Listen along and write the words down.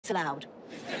allowed.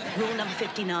 Rule number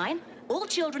 59, all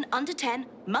children under 10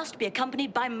 must be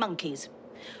accompanied by monkeys.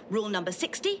 Rule number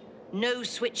 60, no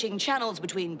switching channels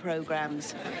between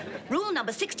programs. Rule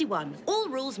number 61, all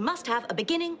rules must have a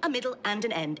beginning, a middle, and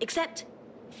an end, except...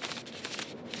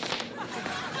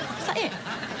 Is that it?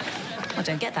 I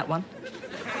don't get that one.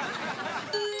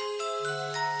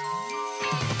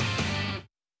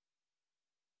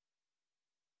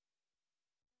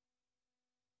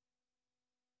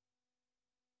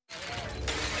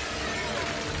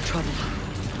 Trouble.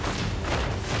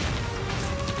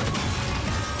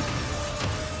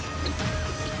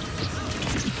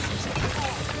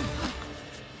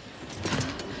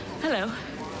 Hello.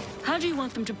 How do you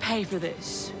want them to pay for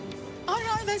this? Oh,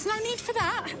 no, there's no need for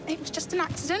that. It was just an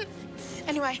accident.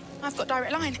 Anyway, I've got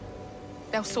direct line.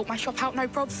 They'll sort my shop out, no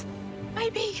probs.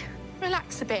 Maybe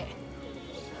relax a bit.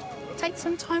 Take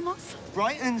some time off.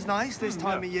 Brighton's nice this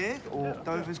time of year, or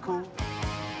Dover's cool.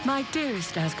 My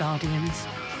dearest Asgardians,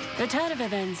 the turn of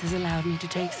events has allowed me to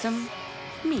take some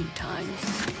me time.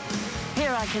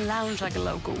 Here I can lounge like a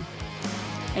local,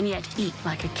 and yet eat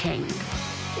like a king.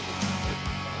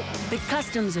 The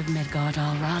customs of Midgard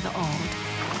are rather odd,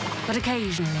 but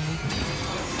occasionally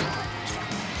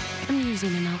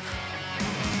amusing enough.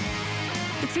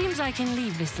 It seems I can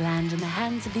leave this land in the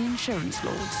hands of the insurance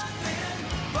lords.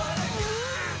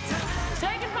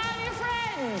 Say goodbye to your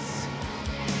friends!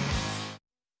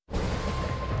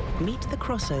 Meet the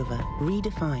crossover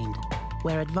redefined,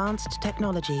 where advanced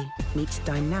technology meets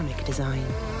dynamic design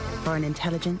for an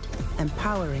intelligent,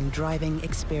 empowering driving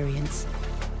experience.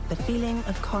 The feeling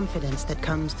of confidence that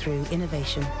comes through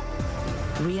innovation.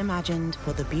 Reimagined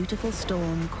for the beautiful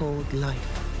storm called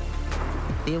life.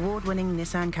 The award-winning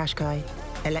Nissan Qashqai,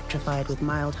 electrified with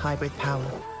mild hybrid power.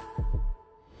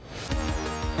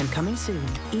 And coming soon,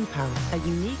 e-Power, a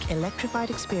unique electrified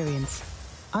experience,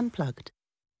 unplugged.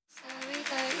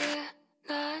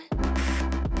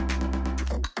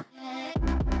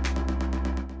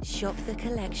 Shop the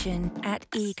collection at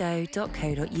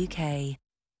ego.co.uk.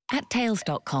 At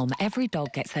Tails.com, every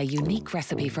dog gets their unique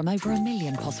recipe from over 1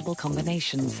 million possible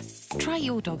combinations. Try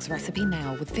your dog's recipe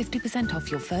now with 50%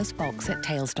 off your first box at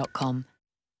Tails.com.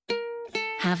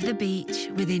 Have the beach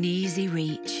within easy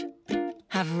reach.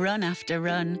 Have run after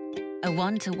run, a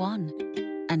one-to-one,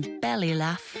 and belly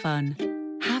laugh fun.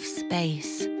 Have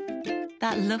space,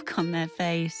 that look on their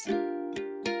face.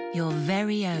 Your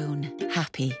very own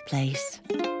happy place.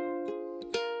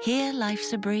 Here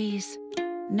life's a breeze.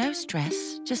 No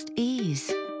stress, just ease,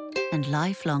 and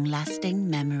lifelong lasting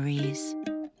memories.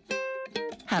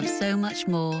 Have so much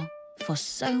more for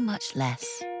so much less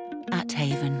at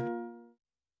Haven.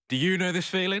 Do you know this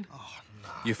feeling? Oh, no.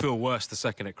 You feel worse the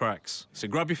second it cracks. So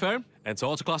grab your phone, enter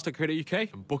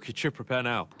autoclass.co.uk and book your chip repair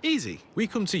now. Easy. We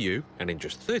come to you, and in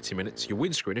just 30 minutes, your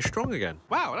windscreen is strong again.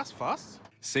 Wow, that's fast.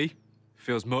 See?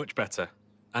 Feels much better.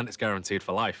 And it's guaranteed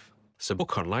for life. So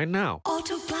book online now.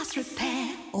 Autoglass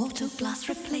repair, Autoglass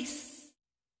replace.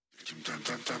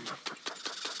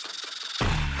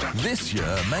 This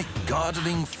year, make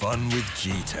gardening fun with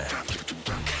G-Tech.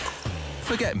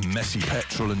 Forget messy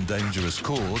petrol and dangerous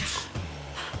cords.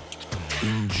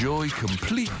 Enjoy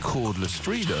complete cordless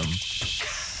freedom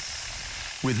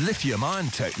with lithium-ion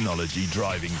technology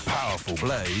driving powerful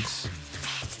blades.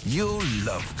 You'll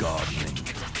love gardening.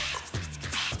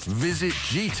 Visit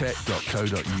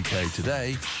gtech.co.uk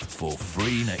today for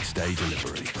free next-day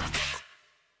delivery.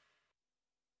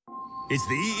 It's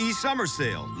the EE Summer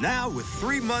Sale, now with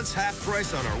 3 months half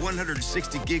price on our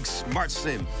 160 gig Smart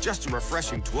SIM, just a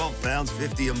refreshing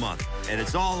 £12.50 a month. And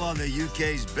it's all on the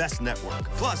UK's best network.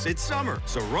 Plus, it's summer,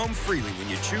 so roam freely when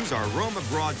you choose our Roam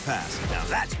Abroad Pass. Now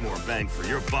that's more bang for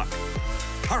your buck.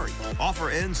 Hurry,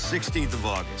 offer ends 16th of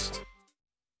August.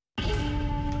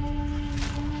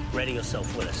 Ready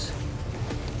yourself, Willis.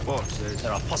 What?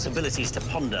 There are possibilities to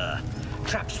ponder,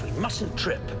 traps we mustn't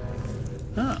trip.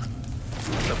 Ah.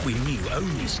 But we knew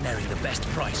only snaring the best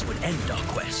price would end our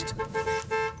quest.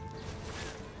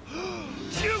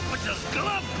 Jupiter's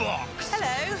glove box!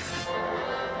 Hello.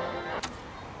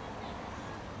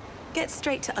 Get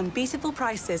straight to unbeatable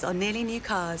prices on nearly new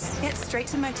cars. Get straight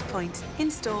to Motorpoint,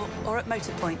 in-store or at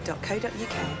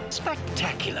motorpoint.co.uk.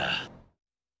 Spectacular.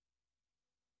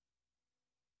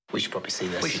 We should probably see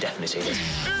this. We should definitely see this.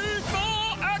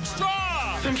 E4 Extra!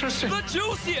 Interesting. The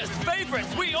juiciest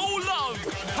favourites we all love.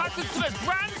 Packed into this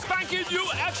brand spanking new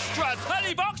Extra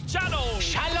Telebox channel.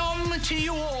 Shalom to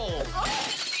you all.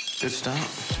 Good start.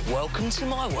 Welcome to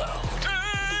my world.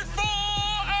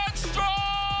 E4 Extra!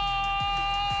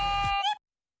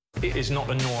 It is not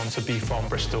the norm to be from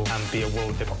Bristol and be a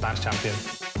world hip-hop dance champion.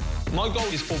 My goal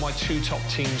is for my 2 top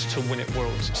teams to win at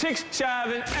Worlds. 6,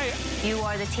 7, 8. You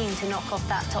are the team to knock off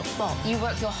that top spot. You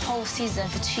worked your whole season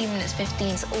for 2 minutes 15.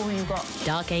 It's all you got.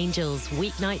 Dark Angels,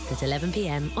 weeknights at 11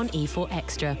 p.m. on E4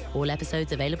 Extra. All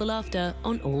episodes available after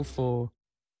on all 4.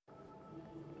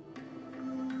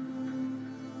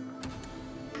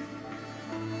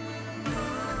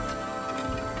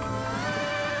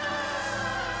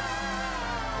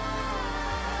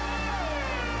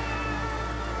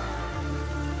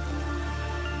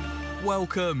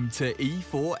 Welcome to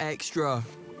E4 Extra.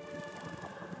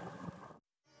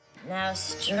 Now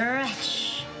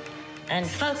stretch and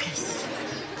focus.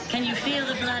 Can you feel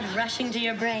the blood rushing to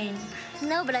your brain?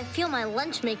 No, but I feel my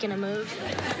lunch making a move.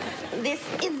 This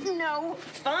is no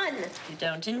fun. You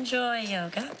don't enjoy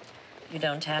yoga. You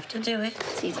don't have to do it.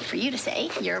 It's easy for you to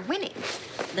say. You're winning.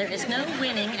 There is no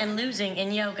winning and losing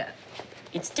in yoga.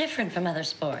 It's different from other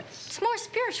sports. It's more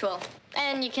spiritual.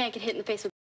 And you can't get hit in the face with